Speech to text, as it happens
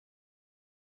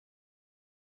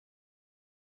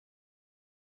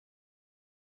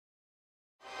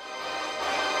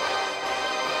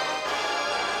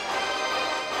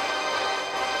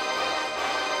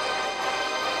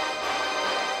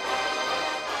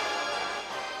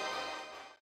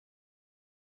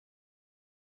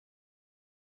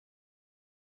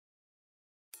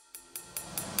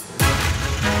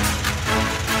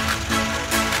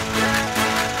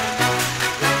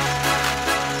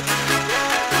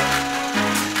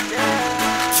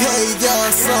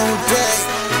Chaos on deck.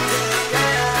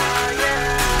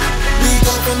 We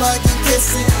go from hugging,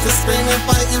 kissing to screaming,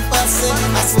 fighting, fussing.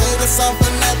 I swear it's all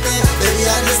for nothing. Baby,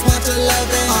 I just want your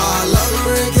loving all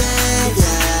over again,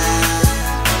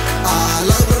 yeah.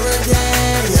 All over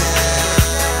again,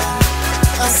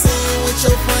 yeah. I see you with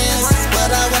your friends, but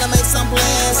I wanna make some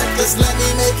plans. Just let me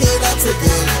make it up to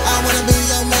you. I wanna be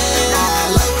your man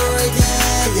all over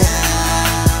again,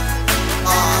 yeah.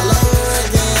 All over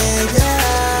again,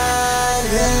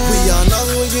 yeah, yeah. We all know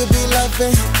who you be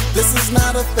loving. This is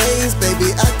not a phase,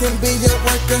 baby, I can be your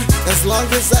worker. As long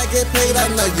as I get paid, I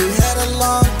know you had a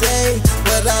long day,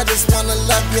 but I just wanna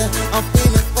love you. I'm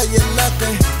feeling for your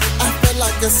loving. I feel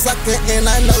like a sucker, and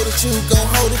I know that you gon'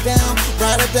 hold it down,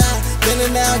 ride or die. Then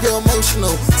and now you're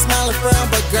emotional, smile and frown,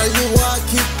 but girl, you are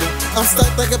cute. I'm stuck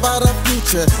thinking about our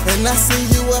future, and I see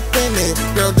you up in it.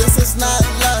 Girl, this is not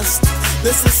lust,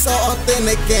 this is so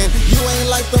authentic, and you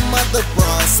ain't like the mother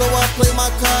bra. So I play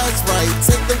my cards right,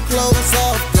 take the clothes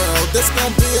off, girl. This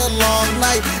gon' be a long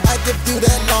night. I give you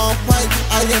that long pipe.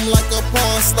 I am like a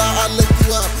porn star. I lift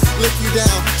you up, lift you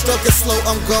down, stroke it slow.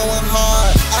 I'm going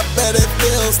hard. I bet it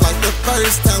feels like the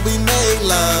first time we made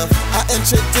love. I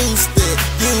introduced it.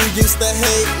 You used to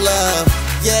hate love,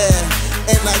 yeah.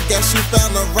 And I guess you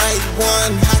found the right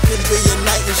one. I can be your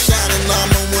knight in shining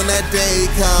armor when that day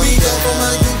comes. We go from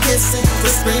hugging, kissing to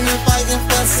screaming, fighting,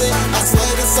 fussing. I swear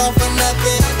it's all for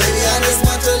nothing. Baby, I just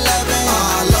want your loving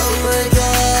all over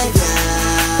again, yeah.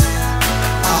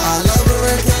 All over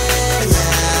again,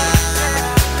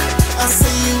 yeah. I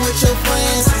see you with your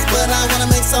friends, but I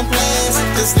wanna make some plans.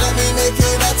 Just let me make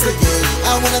it up to you.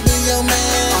 I wanna be your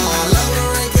man all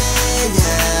over again,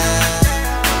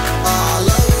 yeah. All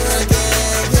over.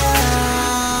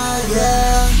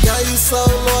 Yeah, girl, you so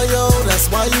loyal,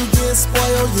 that's why you get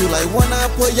spoiled. You like when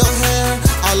I pull your hair,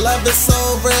 I love it so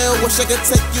real. Wish I could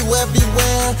take you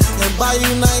everywhere and buy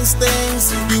you nice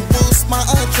things. You boost my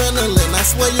adrenaline, I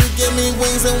swear you give me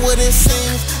wings. And what it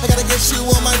seems, I gotta get you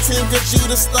on my team, get you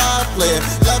the star player.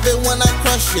 Love it when I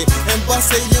crush it and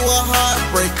bust it, you a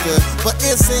heartbreaker. But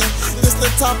isn't this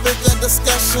the topic of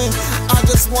discussion? I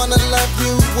just wanna love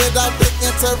you without the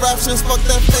interruptions. Fuck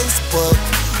that Facebook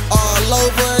all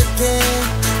over again,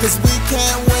 cause we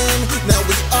can't win. Now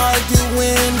we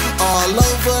arguing all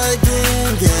over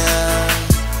again, yeah.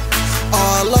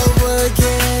 All over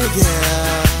again,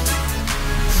 yeah.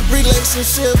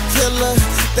 Relationship killer,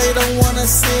 they don't wanna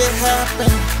see it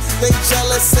happen. They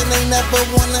jealous and they never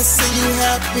wanna see you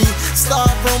happy.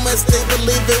 Start rumors, they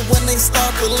believe it when they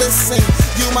start to listen.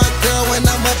 You my girl and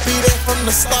I'ma be there from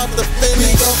the start to finish.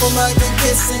 We go from hugging,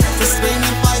 kissing to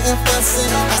screaming, fighting, fussing.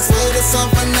 I swear this all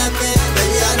for nothing.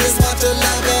 Baby, I just want your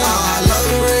loving all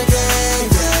over again,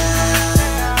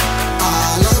 yeah.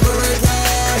 All over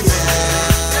again,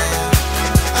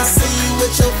 yeah. I see you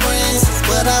with your friends,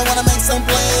 but I wanna make some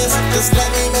plans. Just let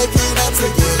me make it